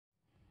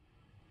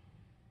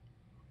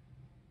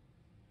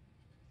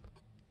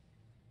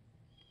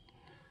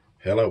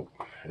Hello,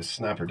 it's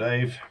Sniper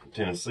Dave from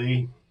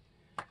Tennessee.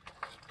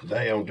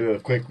 Today I'll do a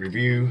quick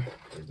review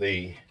of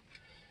the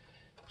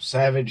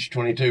Savage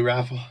 22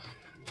 rifle,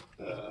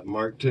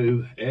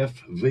 Mk2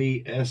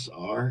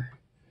 Fv-Sr.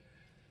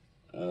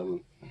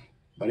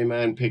 Buddy of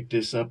mine picked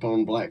this up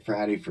on Black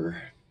Friday for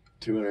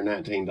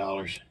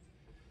 $219.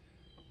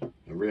 A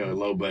really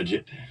low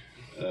budget,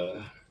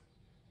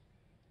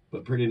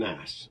 but pretty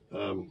nice.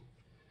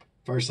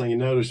 First thing you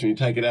notice when you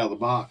take it out of the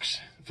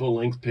box,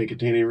 full-length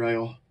Picatinny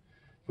rail,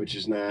 which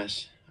is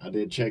nice. I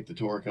did check the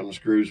torque on the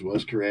screws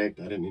was correct.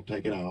 I didn't even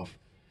take it off.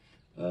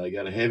 You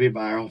got a heavy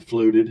barrel,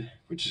 fluted,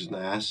 which is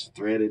nice,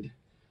 threaded,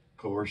 of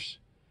course.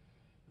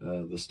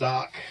 The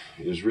stock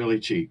is really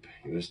cheap.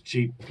 It's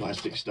cheap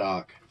plastic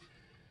stock.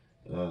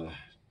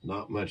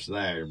 Not much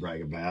there to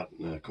brag about.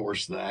 And of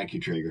course, the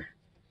AccuTrigger.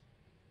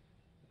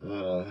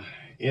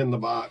 In the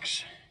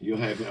box, you'll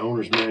have the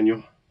owner's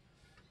manual,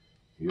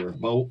 your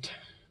bolt,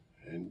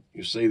 and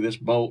you see this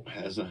bolt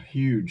has a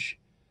huge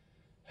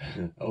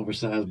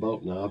oversized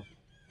bolt knob.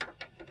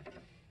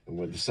 And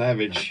with the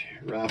Savage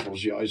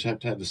rifles, you always have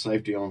to have the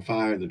safety on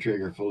fire, the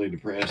trigger fully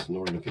depressed in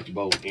order to put the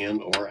bolt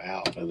in or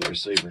out of the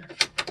receiver.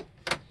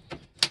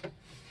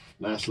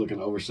 Nice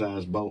looking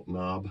oversized bolt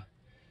knob.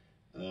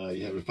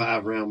 You have a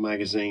 5-round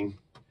magazine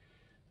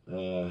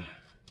and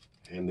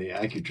the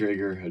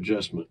AccuTrigger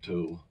adjustment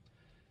tool.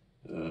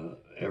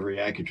 Every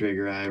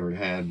AccuTrigger I ever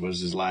had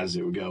was as light as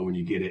it would go when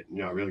you get it.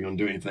 You're not really going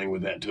to do anything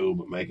with that tool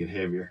but make it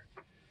heavier.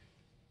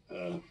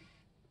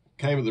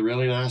 Came with a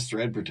really nice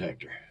thread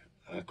protector.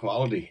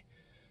 Quality.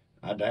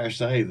 I dare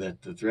say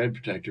that the thread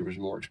protector was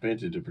more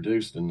expensive to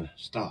produce than the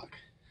stock.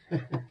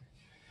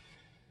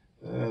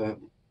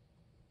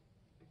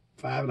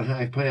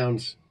 5.5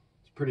 pounds.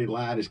 It's pretty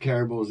light, as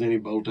carryable as any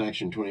bolt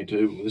action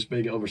 22. But with this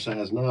big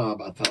oversized knob,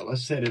 I thought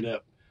let's set it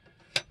up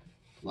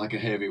like a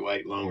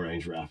heavyweight long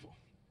range rifle.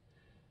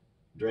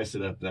 Dress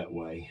it up that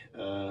way.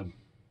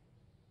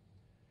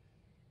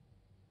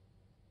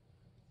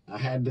 I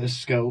had this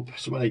scope.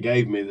 Somebody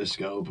gave me this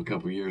scope a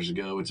couple years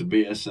ago. It's a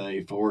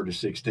BSA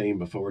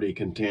 4-16x40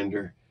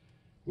 contender,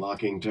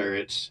 locking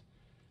turrets.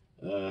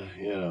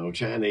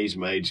 Chinese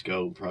made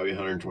scope, probably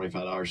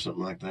 $125,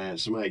 something like that.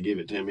 Somebody gave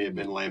it to me. It had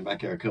been laying back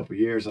there a couple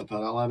years. I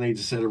thought all I need is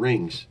a set of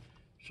rings.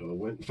 So I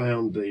went and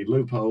found the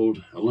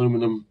loopholed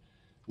aluminum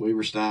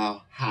Weaver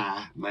style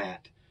high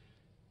matte.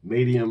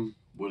 Medium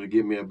would have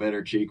given me a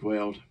better cheek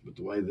weld, but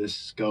the way this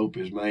scope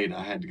is made,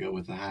 I had to go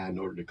with the high in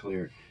order to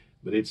clear it.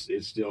 But it's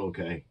still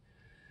okay.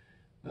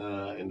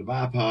 And the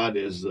bipod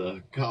is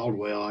the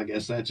Caldwell. I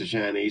guess that's a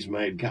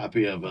Chinese-made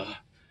copy of a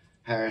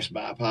Harris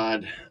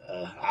bipod.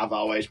 I've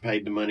always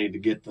paid the money to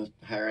get the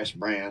Harris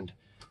brand.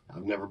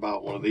 I've never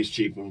bought one of these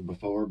cheap ones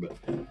before, but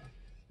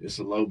it's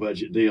a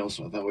low-budget deal,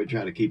 so I thought we'd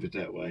try to keep it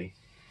that way.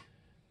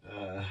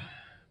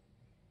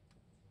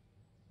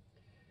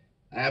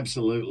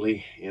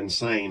 Absolutely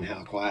insane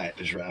how quiet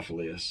this rifle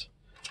is.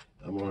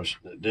 I'm going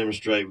to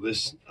demonstrate with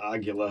this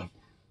Aguila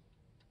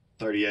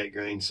 38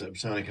 grain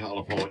subsonic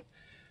hollow point.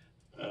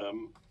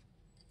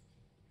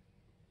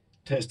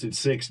 Tested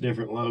 6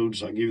 different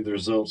loads. I'll give you the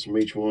results from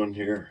each one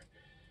here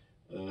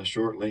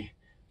shortly.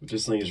 But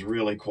this thing is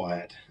really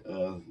quiet.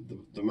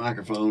 The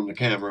microphone, the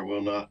camera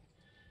will not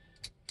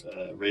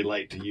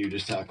relate to you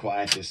just how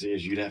quiet this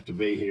is. You'd have to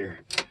be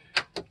here.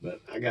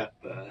 But I got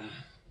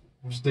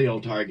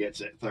steel targets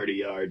at 30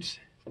 yards.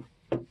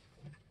 I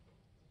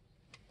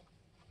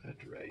have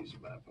to raise the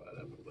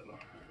bipod up a little.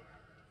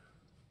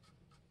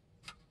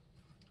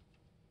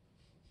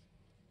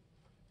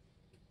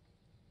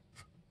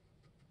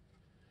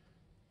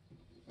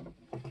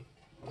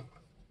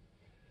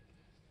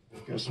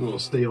 Got some little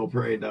steel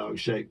prairie dog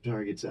shaped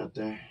targets out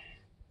there.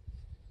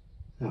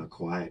 How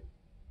quiet.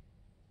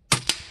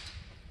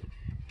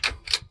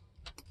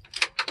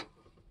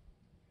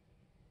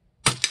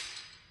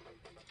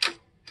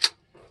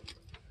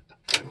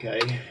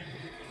 Okay,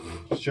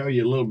 show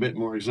you a little bit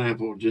more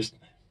example of just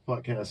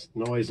what kind of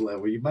noise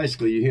level. You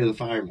hear the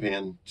firing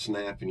pin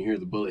snap and you hear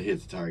the bullet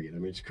hit the target. I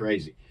mean, it's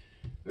crazy.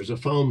 There's a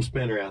foam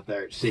spinner out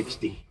there at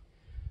 60.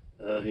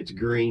 It's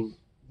green,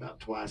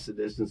 about twice the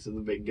distance of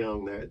the big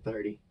gong there at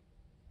 30.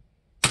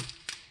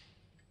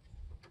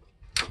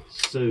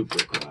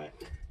 Super quiet.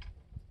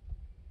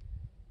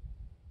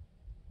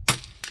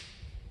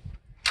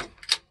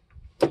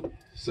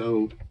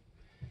 So,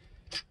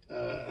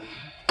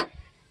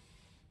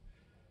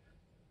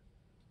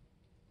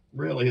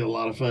 really a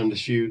lot of fun to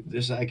shoot.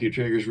 This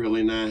AccuTrigger is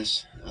really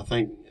nice. I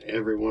think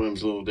every one of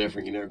them's a little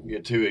different. You never can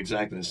get two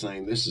exactly the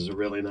same. This is a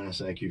really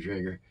nice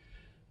AccuTrigger.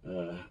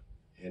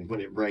 And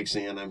when it breaks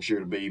in, I'm sure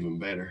it'll be even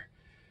better.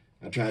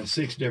 I tried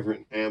 6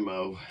 different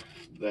ammo.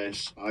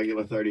 This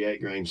Aguila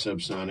 38 grain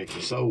subsonic.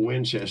 This old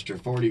Winchester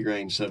 40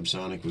 grain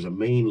subsonic was a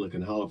mean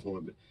looking hollow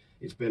point, but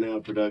it's been out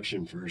of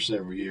production for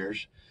several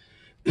years.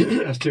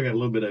 I still got a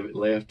little bit of it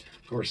left.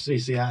 Of course,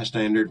 CCI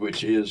standard,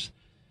 which is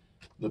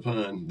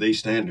the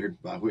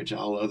standard by which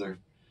all other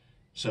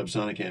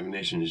subsonic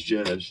ammunition is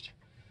judged.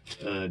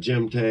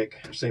 Gemtech.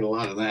 I've seen a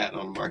lot of that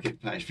on the market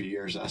the past few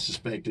years. I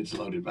suspect it's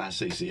loaded by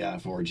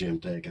CCI for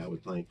Gemtech, I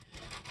would think.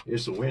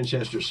 It's a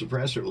Winchester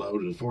suppressor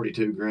loaded at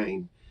 42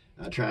 grain.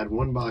 I tried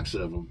one box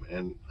of them,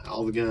 and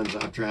all the guns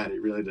I've tried,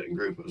 it really doesn't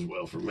group as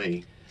well for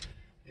me.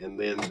 And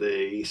then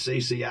the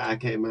CCI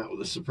came out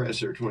with a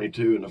suppressor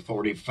 22 and a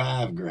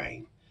 45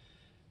 grain.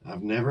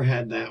 I've never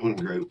had that one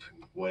group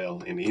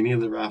well in any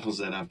of the rifles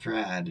that I've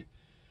tried,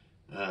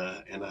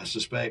 and I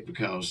suspect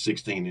because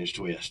 16-inch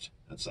twist.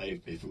 I'd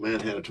say if a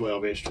man had a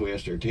 12-inch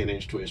twist or a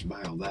 10-inch twist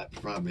barrel,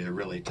 that'd probably be a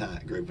really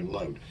tight group and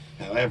load.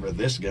 However,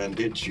 this gun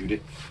did shoot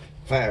it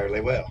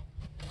fairly well.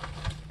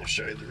 I'll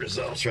show you the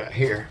results right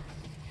here.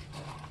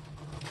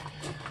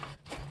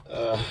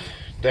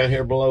 Down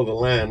here below the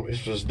line,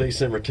 which was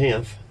December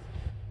 10th,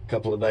 a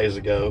couple of days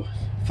ago,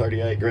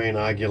 38 grain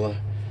Agula.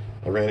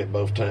 I ran it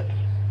both times,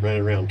 ran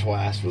it around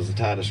twice, was the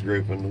tightest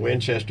group, and the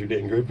Winchester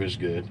didn't group as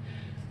good.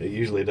 It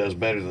usually does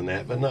better than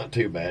that, but not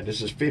too bad.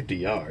 This is 50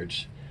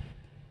 yards.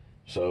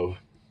 So,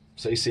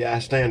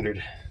 CCI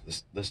standard.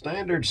 The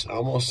standards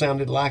almost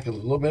sounded like a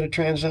little bit of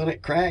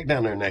transonic crack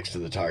down there next to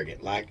the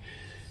target. Like,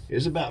 it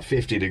was about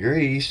 50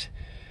 degrees,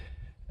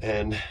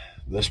 and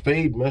the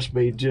speed must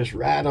be just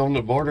right on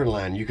the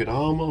borderline. You could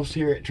almost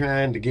hear it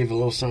trying to give a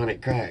little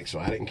sonic crack, so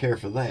I didn't care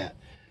for that.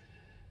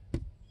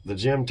 The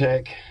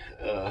Gemtech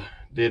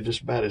did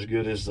just about as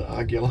good as the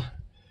Agula.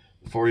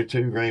 The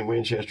 42 grain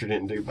Winchester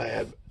didn't do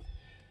bad.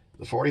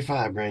 The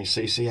 45 grain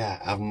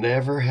CCI, I've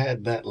never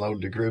had that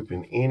load to group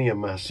in any of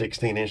my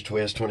 16-inch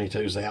twist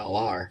 22s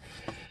Outlaw.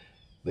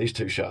 These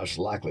two shots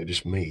likely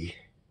just me.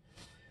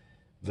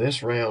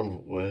 This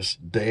round was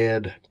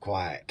dead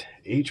quiet.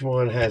 Each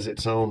one has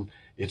its own.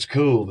 It's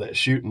cool that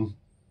shooting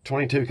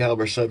 22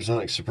 caliber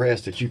subsonic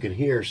suppressed that you can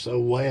hear so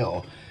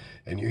well,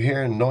 and you're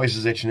hearing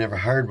noises that you never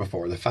heard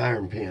before. The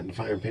firing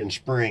pin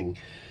spring,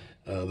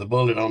 the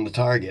bullet on the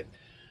target.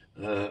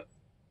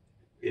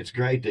 It's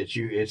great that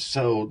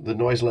the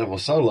noise level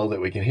is so low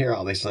that we can hear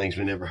all these things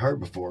we never heard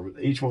before.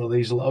 But each one of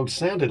these loads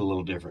sounded a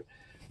little different.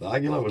 The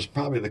Agula was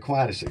probably the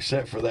quietest,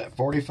 except for that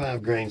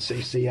 45 grain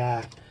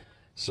CCI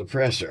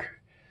suppressor.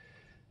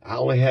 I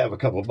only have a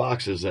couple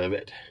boxes of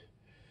it.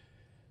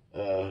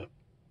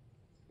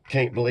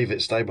 Can't believe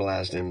it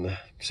stabilized in the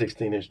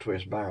 16-inch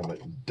twist barrel,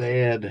 but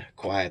dead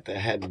quiet. That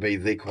had to be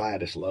the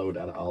quietest load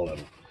out of all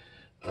of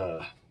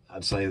them.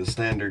 I'd say the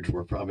standards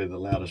were probably the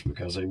loudest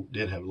because they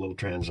did have a little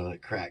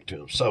transonic crack to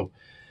them. So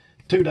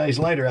 2 days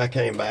later, I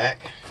came back.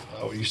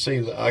 Oh, you see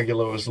the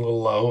Agula was a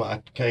little low.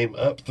 I came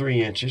up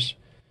 3 inches,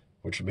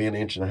 which would be 1.5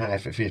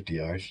 inches at 50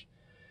 yards,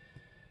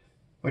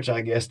 which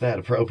I guessed that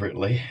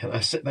appropriately. And I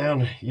sat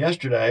down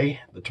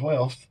yesterday, the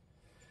 12th,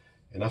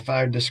 and I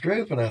fired this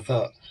group, and I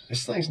thought,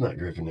 this thing's not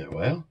grouping that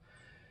well.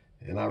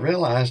 And I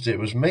realized it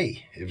was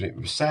me. It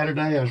was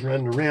Saturday. I was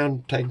running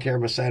around, taking care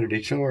of my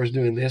Saturday chores,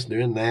 doing this,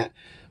 doing that.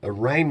 A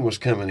rain was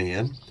coming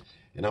in,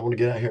 and I want to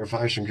get out here and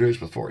fire some groups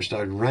before it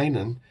started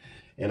raining,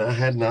 and I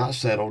had not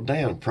settled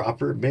down.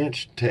 Proper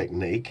bench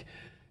technique.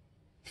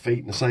 Feet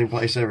in the same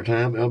place every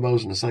time,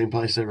 elbows in the same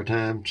place every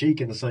time, cheek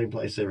in the same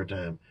place every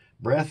time,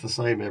 breath the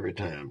same every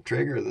time,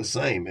 trigger the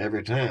same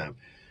every time.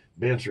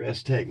 Bench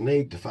rest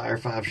technique to fire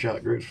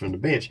 5-shot groups from the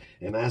bench.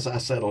 And as I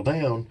settled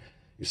down,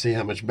 you see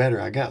how much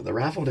better I got. The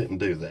rifle didn't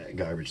do that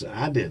garbage.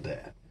 I did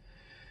that.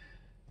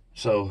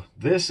 So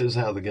this is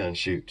how the gun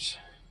shoots.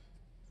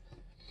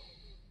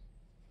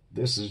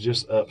 This is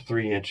just up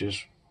 3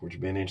 inches, which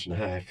would be 1.5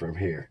 inches from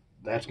here.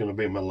 That's going to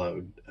be my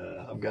load.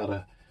 I've got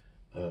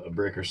a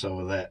brick or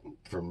so of that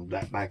from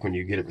that back when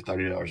you get it for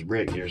 $30 a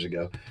brick years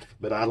ago.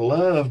 But I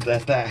loved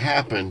that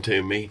happened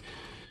to me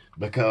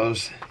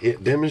because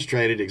it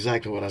demonstrated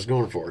exactly what I was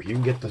going for. You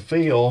can get the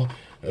feel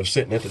of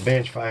sitting at the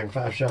bench firing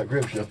 5-shot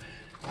groups. You know,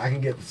 I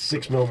can get the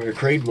 6mm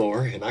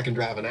Creedmoor, and I can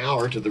drive an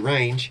hour to the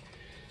range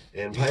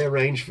and pay a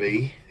range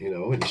fee, you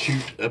know, and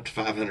shoot up to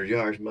 500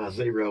 yards. My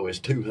zero is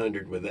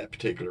 200 with that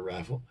particular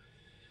rifle.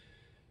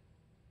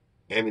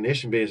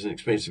 Ammunition being as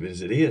inexpensive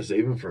as it is,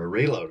 even for a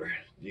reloader,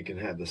 you can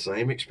have the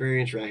same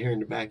experience right here in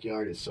the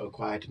backyard. It's so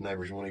quiet the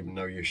neighbors won't even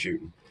know you're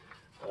shooting.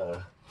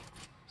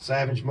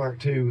 Savage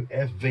Mk2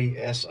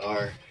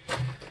 Fv-Sr.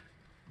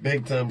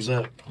 Big thumbs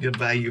up. Good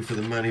value for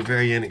the money.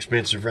 Very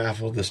inexpensive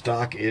rifle. The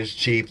stock is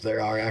cheap. There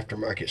are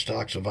aftermarket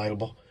stocks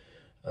available.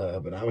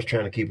 But I was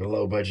trying to keep it a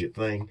low budget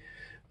thing.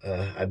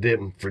 I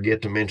didn't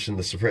forget to mention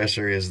the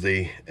suppressor is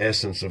the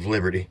essence of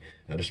liberty.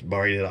 I just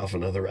borrowed it off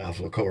another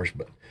rifle, of course,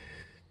 but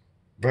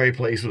very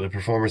pleased with the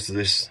performance of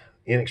this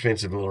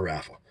inexpensive little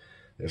rifle.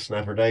 This is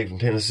Sniper Dave from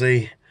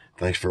Tennessee.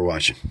 Thanks for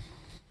watching.